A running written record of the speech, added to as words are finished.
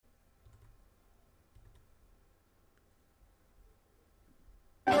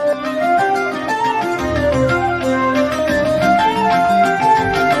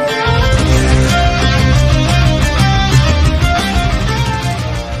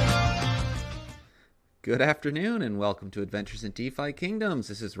Good afternoon and welcome to Adventures in DeFi Kingdoms.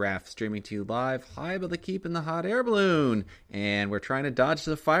 This is Raph streaming to you live high above the keep in the hot air balloon. And we're trying to dodge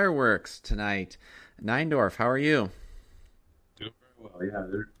the fireworks tonight. Neindorf, how are you? Doing very well.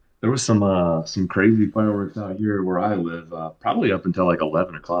 Yeah, there was some crazy fireworks out here where I live, probably up until like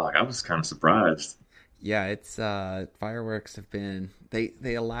 11 o'clock. I was kind of surprised. Yeah, it's fireworks have been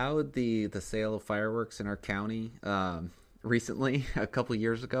they allowed the sale of fireworks in our county recently a couple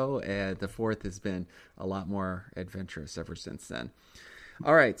years ago, and the fourth has been a lot more adventurous ever since then.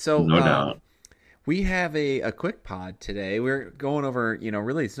 All right, so No doubt. we have a quick pod today. We're going over,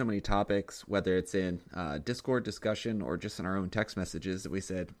 really so many topics, whether it's in Discord discussion or just in our own text messages that we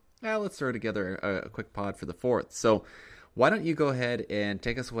said, let's throw together a quick pod for the fourth. So why don't you go ahead and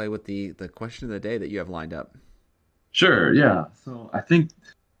take us away with the question of the day that you have lined up? Sure, yeah. So I think,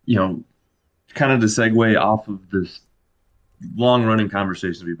 you know, kind of to segue off of this long running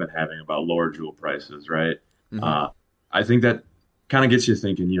conversations we've been having about lower jewel prices, right? Hmm. Uh, I think that kind of gets you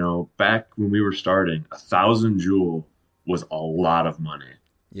thinking, back when we were starting, 1,000 jewel was a lot of money.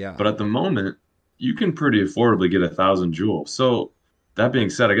 Yeah. But at the moment, you can pretty affordably get 1,000 jewel. So that being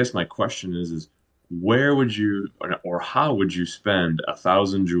said, I guess my question is where would you or how would you spend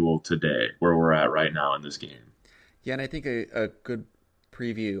 1,000 jewel today, where we're at right now in this game? Yeah, and I think a good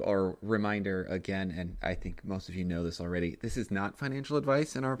preview or reminder again, and I think most of you know this already, this is not financial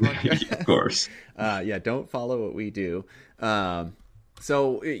advice in our Of podcast. course. Yeah, don't follow what we do.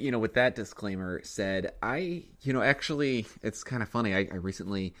 So, with that disclaimer said, actually, it's kind of funny. I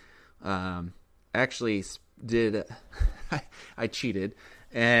recently actually did, I cheated,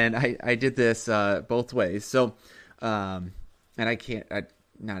 and I did this both ways. So, and I'm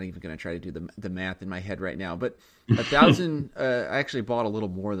not even going to try to do the math in my head right now, but 1,000, I actually bought a little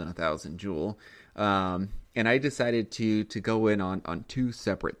more than 1,000 jewel. And I decided to go in on two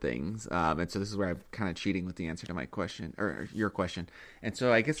separate things. And so this is where I'm kind of cheating with the answer to my question or your question. And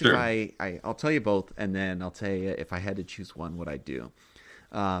so I guess if Sure. I'll tell you both, and then I'll tell you if I had to choose one, what I'd do.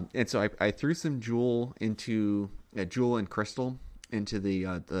 And so I threw some jewel into jewel and crystal into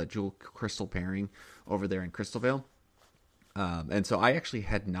the jewel crystal pairing over there in Crystal Vale. And so I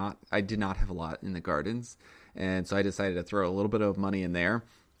did not have a lot in the gardens. And so I decided to throw a little bit of money in there.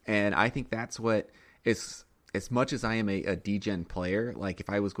 And I think that's what is, as much as I am a degen player, like if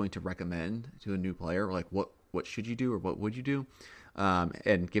I was going to recommend to a new player, like what should you do or what would you do?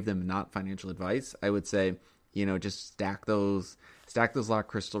 And give them not financial advice, I would say, just stack those lock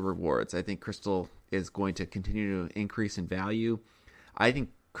crystal rewards. I think crystal is going to continue to increase in value. I think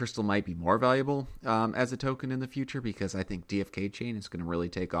Crystal might be more valuable as a token in the future because I think DFK chain is going to really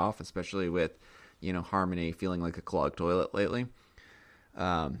take off, especially with Harmony feeling like a clogged toilet lately.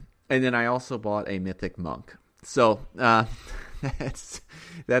 And then I also bought a Mythic Monk, so that's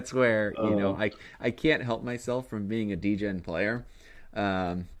that's where Uh, I can't help myself from being a degen player.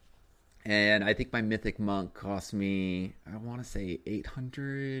 Um, and I think my Mythic Monk cost me, I want to say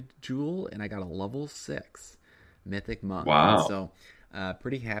 800 jewel, and I got a level 6 Mythic Monk. And wow. so,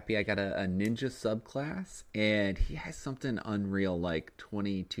 pretty happy. I got a ninja subclass, and he has something unreal like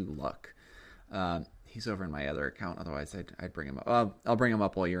 22 luck. He's over in my other account. Otherwise, I'd bring him up. I'll bring him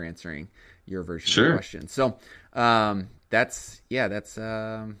up while you're answering your version of the Sure. question. So, that's yeah, that's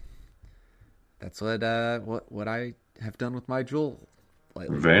what I have done with my jewel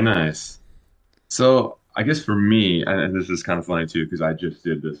lately. Very nice. So I guess for me, and this is kind of funny too, because I just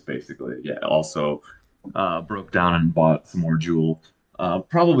did this basically. Yeah, also broke down and bought some more jewel.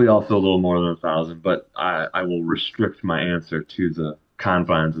 Probably also a little more than 1,000, but I will restrict my answer to the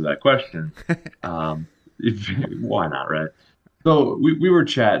confines of that question. If, why not, right? So we were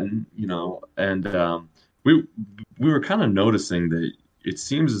chatting, and we we were kind of noticing that it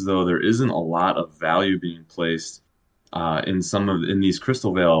seems as though there isn't a lot of value being placed in these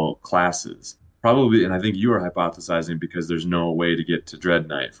Crystal Veil classes. Probably, and I think you were hypothesizing because there's no way to get to Dread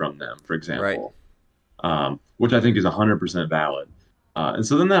Knight from them, for Right. example, which I think is 100% valid. And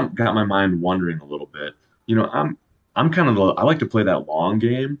so then that got my mind wondering a little bit. I'm kind of I like to play that long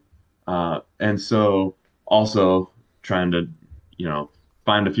game, and so also trying to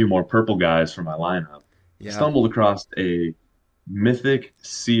find a few more purple guys for my lineup. Yeah. Stumbled across a mythic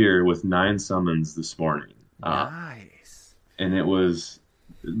seer with 9 summons this morning, Nice. and it was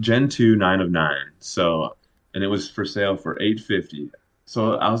Gen 2 9 of 9. So, and it was for sale for 850.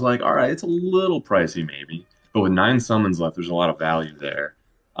 So I was like, all right, it's a little pricey maybe, but with 9 summons left, there's a lot of value there.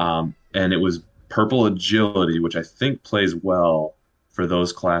 And it was purple agility, which I think plays well for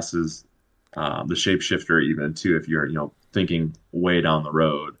those classes, the shapeshifter even too, if you're thinking way down the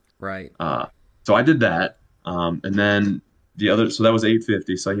road. Right. Uh, so I did that, and then the other, so that was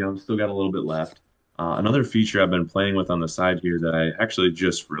 850. So still got a little bit left. Another feature I've been playing with on the side here that I actually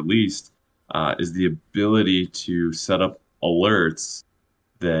just released is the ability to set up alerts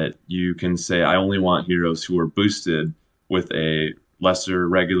that you can say, I only want heroes who are boosted with a lesser,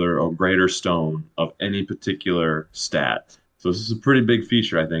 regular, or greater stone of any particular stat. So this is a pretty big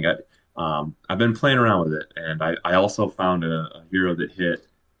feature, I think. I've been playing around with it, and I also found a hero that hit.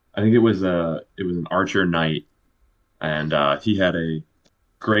 I think it was an archer knight, and he had a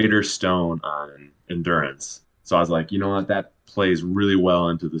greater stone on endurance. So I was like, you know what, that plays really well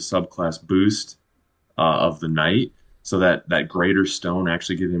into the subclass boost of the knight. So that greater stone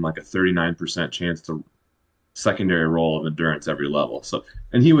actually gives him like a 39% chance to secondary roll of endurance every level. So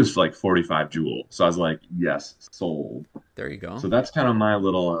and he was like 45 jewel. So I was like, yes, sold. There you go. So that's kind of my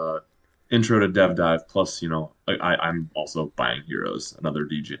little intro to dev dive. Plus, I'm also buying heroes, another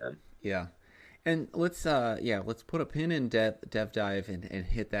DGN. Yeah. And let's put a pin in dev dive and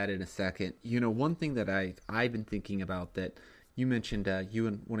hit that in a second. One thing that I've been thinking about that you mentioned, you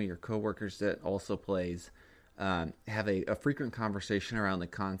and one of your coworkers that also plays have a frequent conversation around the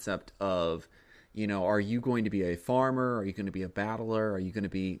concept of, are you going to be a farmer? Are you going to be a battler? Are you going to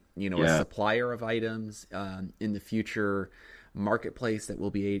be, a Yeah. supplier of items in the future marketplace that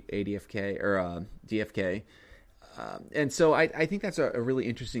will be ADFK or DFK? And so I think that's a really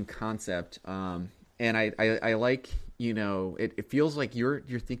interesting concept. And I like, it feels like you're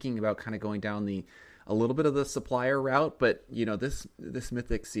thinking about kind of going down a little bit of the supplier route, but this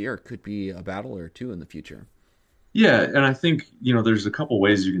Mythic Seer could be a battler too in the future. Yeah, and I think, there's a couple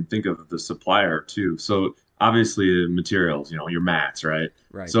ways you can think of the supplier too. So obviously materials, your mats, right?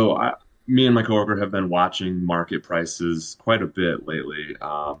 Right. So me and my coworker have been watching market prices quite a bit lately,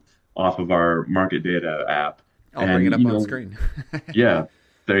 off of our market data app. I'll bring it And, up on screen. yeah,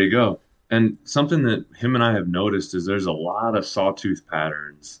 there you go. And something that him and I have noticed is there's a lot of sawtooth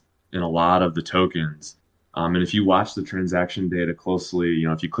patterns in a lot of the tokens. And if you watch the transaction data closely,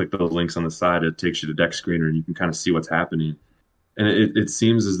 if you click those links on the side, it takes you to Deck Screener and you can kind of see what's happening. And it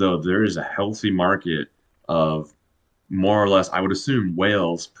seems as though there is a healthy market of more or less, I would assume,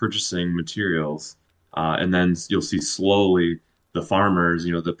 whales purchasing materials. And then you'll see slowly the farmers,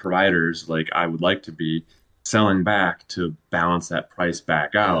 the providers, like I would like to be, selling back to balance that price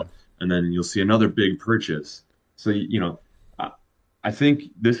back Yeah. out. And then you'll see another big purchase. So, I I think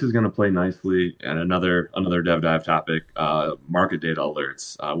this is going to play nicely. And another dev dive topic, market data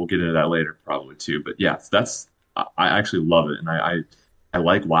alerts. We'll get into that later probably too. But yeah, I actually love it. And I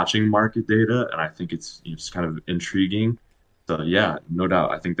like watching market data, and I think it's just kind of intriguing. So yeah, no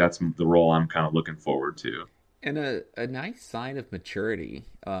doubt. I think that's the role I'm kind of looking forward to. And a nice sign of maturity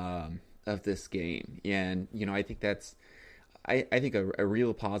of this game. And, I think I think a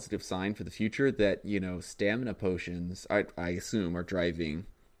real positive sign for the future that, stamina potions, I assume, are driving,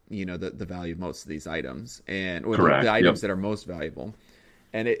 the value of most of these items or the Correct. items Yep. that are most valuable.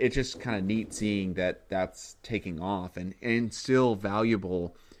 And it's just kind of neat seeing that that's taking off and still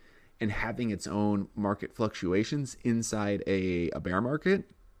valuable and having its own market fluctuations inside a bear market.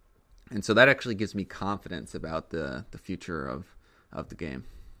 And so that actually gives me confidence about the future of the game.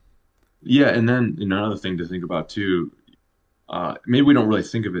 Yeah, and then another thing to think about too. Maybe we don't really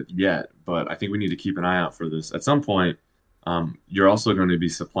think of it yet, but I think we need to keep an eye out for this. At some point, you're also going to be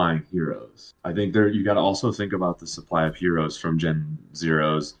supplying heroes. I think you got to also think about the supply of heroes from Gen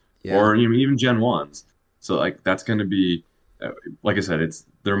Zeros Yeah. or even Gen Ones. So like that's going to be, like I said,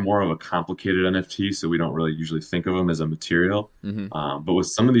 they're more of a complicated NFT, so we don't really usually think of them as a material. Mm-hmm. But with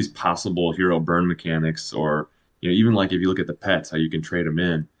some of these possible hero burn mechanics, or even like if you look at the pets, how you can trade them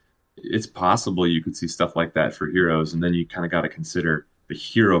in, it's possible you could see stuff like that for heroes, and then you kind of got to consider the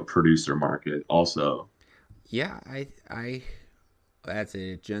hero producer market also. Yeah, I as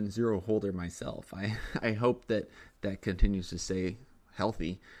a Gen Zero holder myself, I hope that continues to stay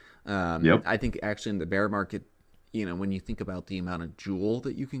healthy. Yep. I think actually in the bear market, when you think about the amount of jewel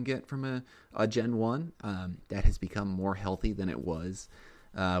that you can get from a Gen One, that has become more healthy than it was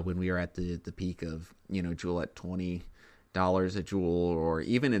when we were at the peak of jewel at $20 a jewel, or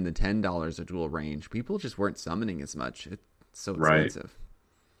even in the $10 a jewel range. People just weren't summoning as much. It's so Right. expensive.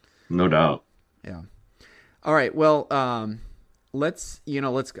 No doubt. Yeah. All right. Well, let's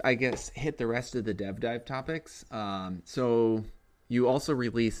I guess hit the rest of the dev dive topics. So you also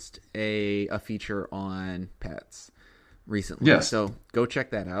released a feature on pets recently. Yes. So go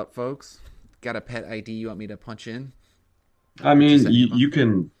check that out, folks. Got a pet ID you want me to punch in I to mean, set me up on? you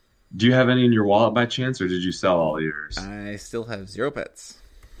can. Do you have any in your wallet by chance, or did you sell all yours? I still have 0 pets.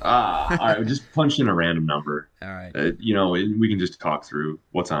 All right. Just punch in a random number. All right. We can just talk through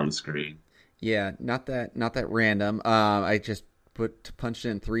what's on the screen. Yeah, not that random. I just punched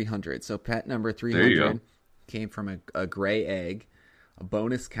in 300. So pet number There you 300 go. came from a gray egg, a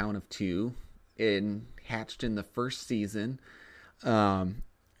bonus count of 2, hatched in the first season.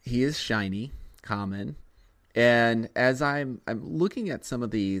 He is shiny, common, and as I'm looking at some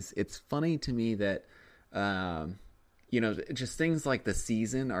of these, it's funny to me that just things like the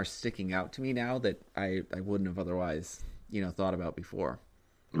season are sticking out to me now that I wouldn't have otherwise thought about before.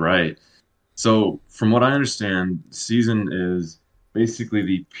 Right. So, from what I understand, season is basically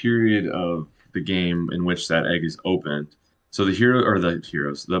the period of the game in which that egg is opened. So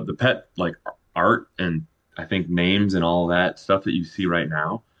the pet like art and I think names and all that stuff that you see right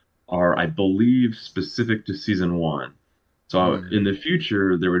now are, I believe, specific to season one. So Mm, in the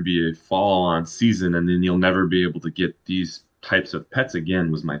future, there would be a fall on season, and then you'll never be able to get these types of pets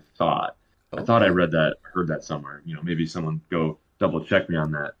again, was my thought. I thought I okay. read that, heard that somewhere. Maybe someone go double check me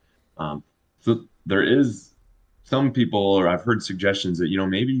on that. So there is some people, or I've heard suggestions that,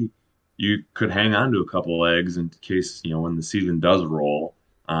 maybe you could hang on to a couple eggs in case, when the season does roll,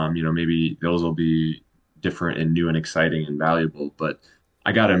 maybe those will be different and new and exciting and valuable. But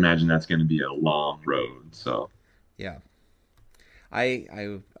I got to imagine that's going to be a long road. So, Yeah, I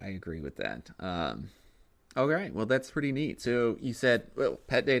agree with that. All right, well that's pretty neat. So you said, well,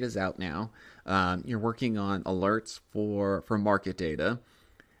 pet data's out now. You're working on alerts for market data.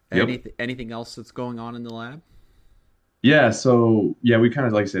 yep. Anything else that's going on in the lab? Yeah, so yeah, we kind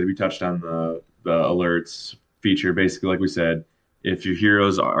of like I said, we touched on the alerts feature. Basically, like we said, if your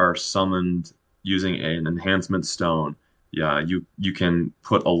heroes are summoned using an enhancement stone, yeah, you can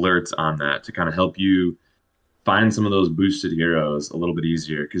put alerts on that to kind of help you find some of those boosted heroes a little bit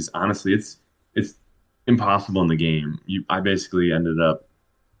easier. Because honestly, it's impossible in the game. I basically ended up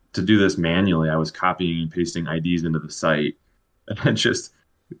to do this manually. I was copying and pasting IDs into the site, and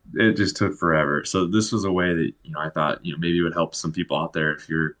it just took forever. So this was a way that, I thought, maybe it would help some people out there if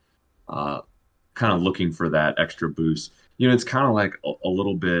you're uh, kind of looking for that extra boost. It's kind of like a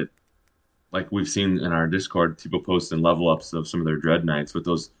little bit like we've seen in our Discord, people posting level ups of some of their Dread Knights with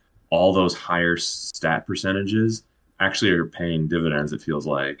all those higher stat percentages actually are paying dividends, it feels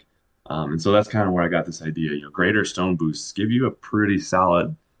like. And so that's kind of where I got this idea. Greater stone boosts give you a pretty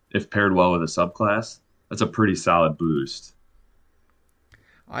solid, if paired well with a subclass, that's a pretty solid boost.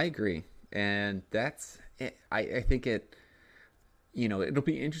 I agree, and that's it. I think it'll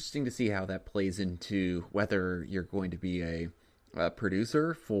be interesting to see how that plays into whether you're going to be a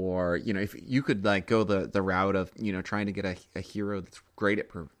producer for if you could like go the route of trying to get a hero that's great at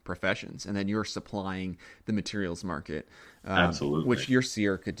professions, and then you're supplying the materials market, Absolutely. which your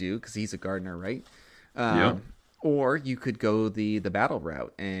seer could do because he's a gardener, right? Yep. um, or you could go the battle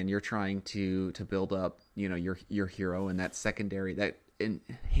route, and you're trying to build up your hero and that secondary, that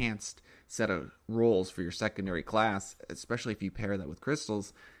enhanced set of roles for your secondary class, especially if you pair that with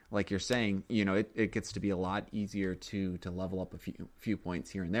crystals. Like you're saying, it gets to be a lot easier to level up a few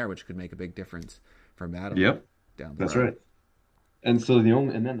points here and there, which could make a big difference for battle Yep. down the That's road. right.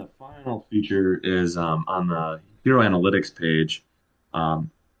 And then the final feature is on the hero analytics page.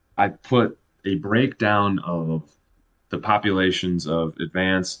 Um, I put a breakdown of the populations of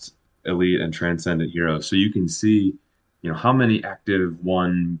advanced, elite, and transcendent heroes, so you can see, how many active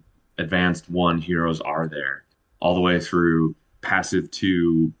one, advanced one heroes are there, all the way through passive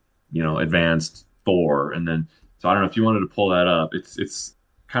two, advanced four, and then so I don't know if you wanted to pull that up. It's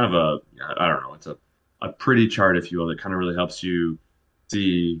kind of I don't know, it's a pretty chart, if you will, that kind of really helps you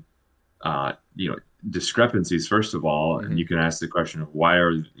see, uh, you know, discrepancies first of all, and Hmm. you can ask the question of why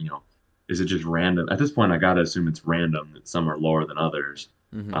is it just random? At this point, I got to assume it's random that some are lower than others.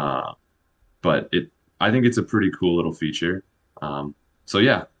 Hmm. Uh, but I think it's a pretty cool little feature. So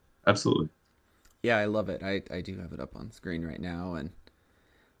yeah, absolutely. Yeah, I love it. I do have it up on screen right now, and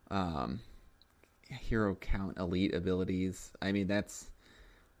um, hero count elite abilities. I mean, that's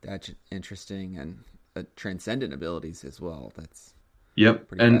interesting, and transcendent abilities as well. That's Yep.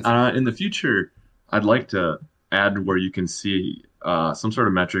 pretty And fascinating. in the future, I'd like to add where you can see some sort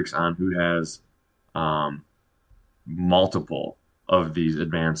of metrics on who has um, multiple of these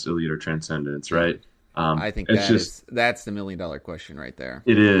advanced elite or transcendents, Yeah, right? I think It's just that's the $1 million question right there.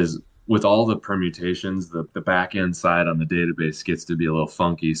 it is with all the permutations, the back end side on the database gets to be a little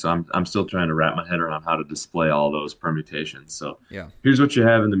funky. So I'm still trying to wrap my head around how to display all those permutations. So Yeah, here's what you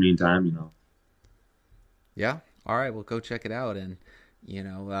have in the meantime. yeah. All right, well, go check it out, and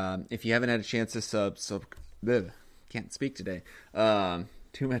if you haven't had a chance to can't speak today.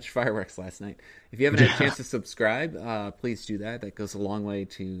 too much fireworks last night. If you haven't had a chance to subscribe, please do that. That goes a long way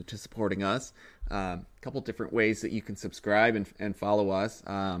to supporting us. A couple different ways that you can subscribe and follow us.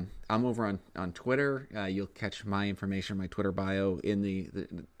 I'm over on Twitter. You'll catch my information, my Twitter bio in the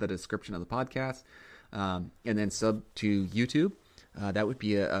description of the podcast. And then sub to YouTube. That would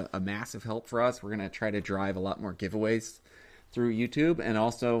be a massive help for us. We're going to try to drive a lot more giveaways through YouTube, and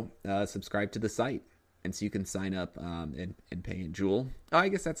also subscribe to the site. And so you can sign up and pay in Jewel. Oh, I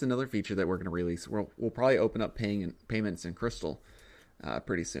guess that's another feature that we're going to release. We'll probably open up payments in Crystal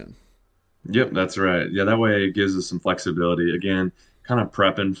pretty soon. Yep, that's right. Yeah, that way it gives us some flexibility. Again, kind of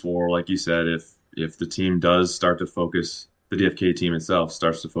prepping for, like you said, if the team does start to focus, the DFK team itself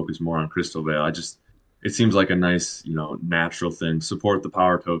starts to focus more on Crystal Vale. It seems like a nice, natural thing. Support the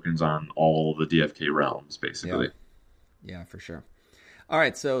power tokens on all the DFK realms, basically. Yeah, for sure. All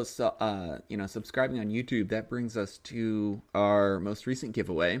right, so subscribing on YouTube, that brings us to our most recent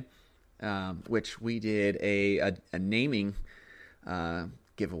giveaway, which we did a naming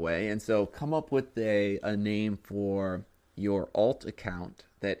giveaway. And so come up with a name for your alt account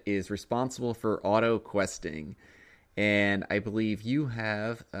that is responsible for auto questing. And I believe you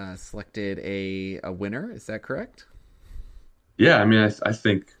have selected a winner. Is that correct? Yeah, I mean, I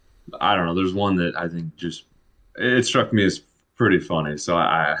think, I don't know, there's one that I think it struck me as pretty funny, so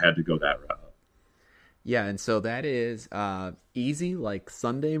I had to go that route. Yeah, and so that is easy like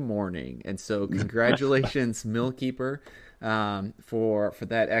Sunday morning. And so congratulations, Millkeeper, for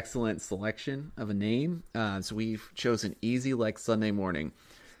that excellent selection of a name. So we've chosen easy like Sunday morning.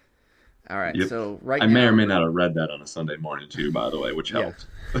 All right, Yep. so right I now, may or may not have read that on a Sunday morning too, by the way, which helped.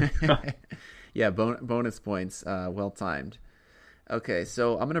 Yeah, bonus points, well timed. Okay,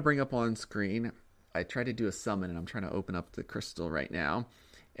 so I'm going to bring up on screen. I tried to do a summon, and I'm trying to open up the crystal right now.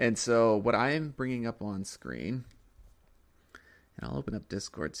 And so what I am bringing up on screen, and I'll open up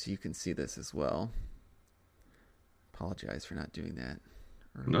Discord so you can see this as well. Apologize for not doing that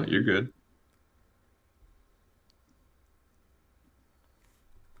earlier. No, you're good.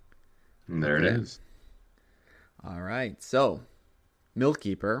 And there it is. All right, so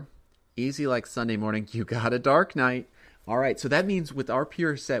Millkeeper, easy like Sunday morning. You got a Dark Knight. All right, so that means with our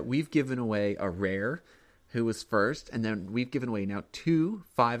pure set, we've given away a rare, who was first, and then we've given away now 2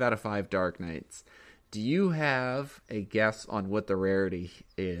 5 out of 5 Dark Knights. Do you have a guess on what the rarity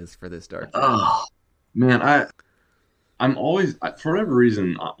is for this Dark Knight? Oh, man, I'm always, for whatever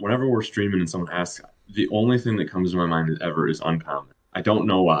reason, whenever we're streaming and someone asks, the only thing that comes to my mind is uncommon. I don't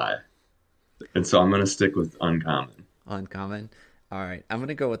know why. And so I'm going to stick with uncommon. Uncommon? All right, I'm going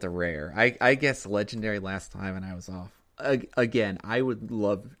to go with the rare. I guessed legendary last time, and I was off. Again, I would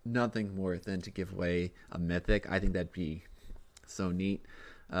love nothing more than to give away a mythic. I think that'd be so neat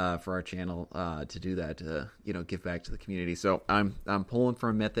for our channel to do that, to give back to the community. So I'm pulling for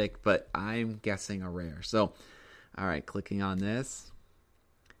a mythic, but I'm guessing a rare. So, all right, clicking on this.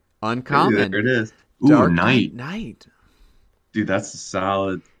 Uncommon. Hey, there it is. Ooh, Dark Knight. Dude, that's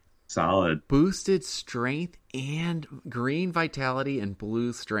solid. Boosted strength and green vitality and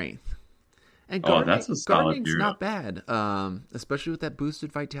blue strength. And that's a solid Gardening's hero. not bad, especially with that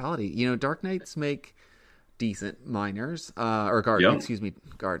boosted vitality. Dark Knights make decent miners,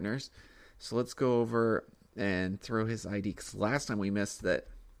 gardeners. So let's go over and throw his ID, because last time we missed that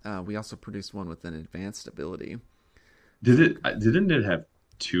we also produced one with an advanced ability. Didn't it have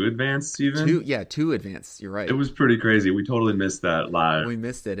 2 advanced even? 2 advanced. You're right. It was pretty crazy. We totally missed that live. We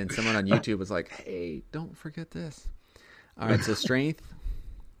missed it, and someone on YouTube was like, "Hey, don't forget this." All right, so strength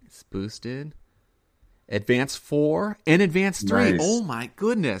is boosted. Advanced 4 and advanced 3. Nice. Oh my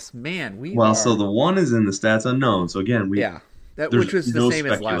goodness, man! So the 1 is in the stats unknown. So again, which was the same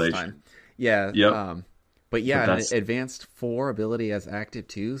as last time. Yeah. Yep. But advanced 4 ability as active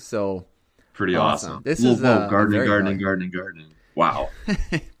too. So pretty awesome. This is gardening. Wow.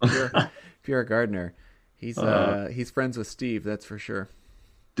 pure gardener. He's friends with Steve. That's for sure.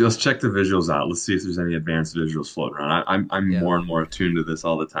 Let's check the visuals out. Let's see if there's any advanced visuals floating around. I'm more and more attuned to this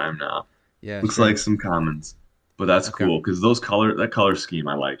all the time now. Yeah, looks like some commons, but that's cool because that color scheme,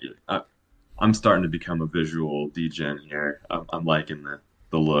 I like it. I'm starting to become a visual degen here. I'm liking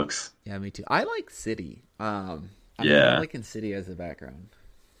the looks. Yeah, me too. I like city. I'm liking city as a background.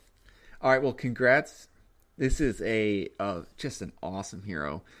 All right, well, congrats. This is just an awesome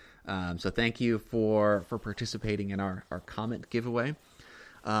hero. So thank you for participating in our comment giveaway.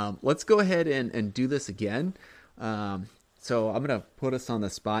 Let's go ahead and do this again. So I'm going to put us on the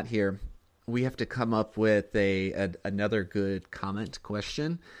spot here. We have to come up with another good comment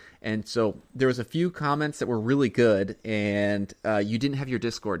question. And so there was a few comments that were really good, and you didn't have your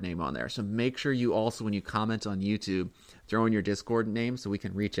Discord name on there. So make sure you also, when you comment on YouTube, throw in your Discord name so we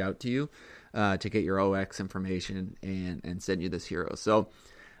can reach out to you to get your OX information and send you this hero. So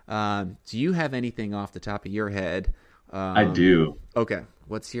do you have anything off the top of your head? I do. Okay.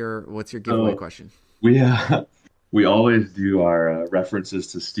 What's your giveaway So question? we we always do our references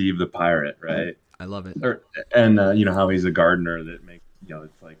to Steve the Pirate, right? I love it. Or and you know how he's a gardener that makes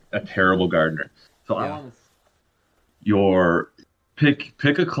it's like a terrible gardener. So I Yeah. want your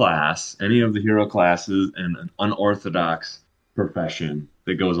pick a class, any of the hero classes, and an unorthodox profession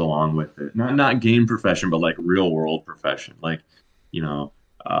that goes along with it. Not game profession, but like real world profession. Like, you know,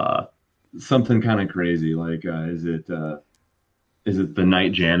 uh, something kind of crazy. Like, is it the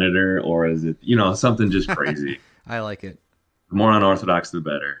night janitor or is it something just crazy? I like it. The more unorthodox, the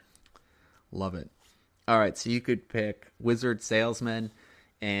better. Love it. All right, so you could pick wizard salesman,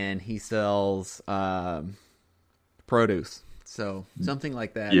 and he sells produce. So something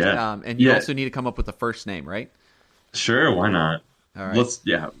like that. Yeah, And you yeah, also need to come up with a first name, right? sure. Why not? All right.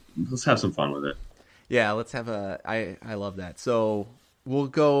 Let's have some fun with it. Yeah, let's have I love that. So we'll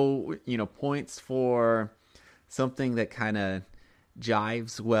go, points for something that kind of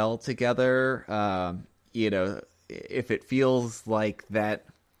jives well together. If it feels like that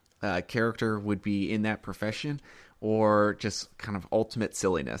character would be in that profession, or just kind of ultimate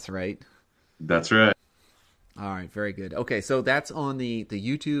silliness, right? That's right. All right, very good. Okay, so that's on the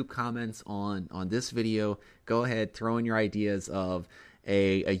YouTube comments on this video. Go ahead, throw in your ideas of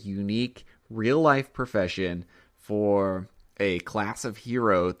a unique real life profession for a class of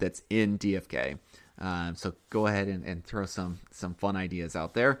hero that's in DFK. So go ahead and throw some fun ideas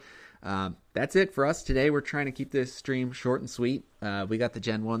out there. That's it for us today. We're trying to keep this stream short and sweet. We got the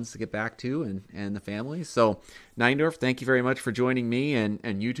Gen 1s to get back to and the family. So, Neindorf, thank you very much for joining me, and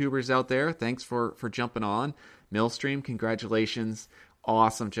YouTubers out there, thanks for jumping on. Millstream, congratulations.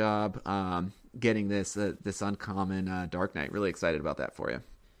 Awesome job getting this uncommon Dark Knight. Really excited about that for you.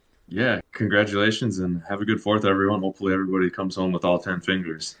 Yeah, congratulations and have a good 4th, everyone. Hopefully everybody comes home with all 10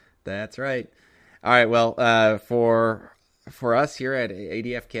 fingers. That's right. All right, well, for us here at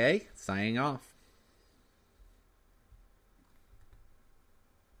ADFK, signing off.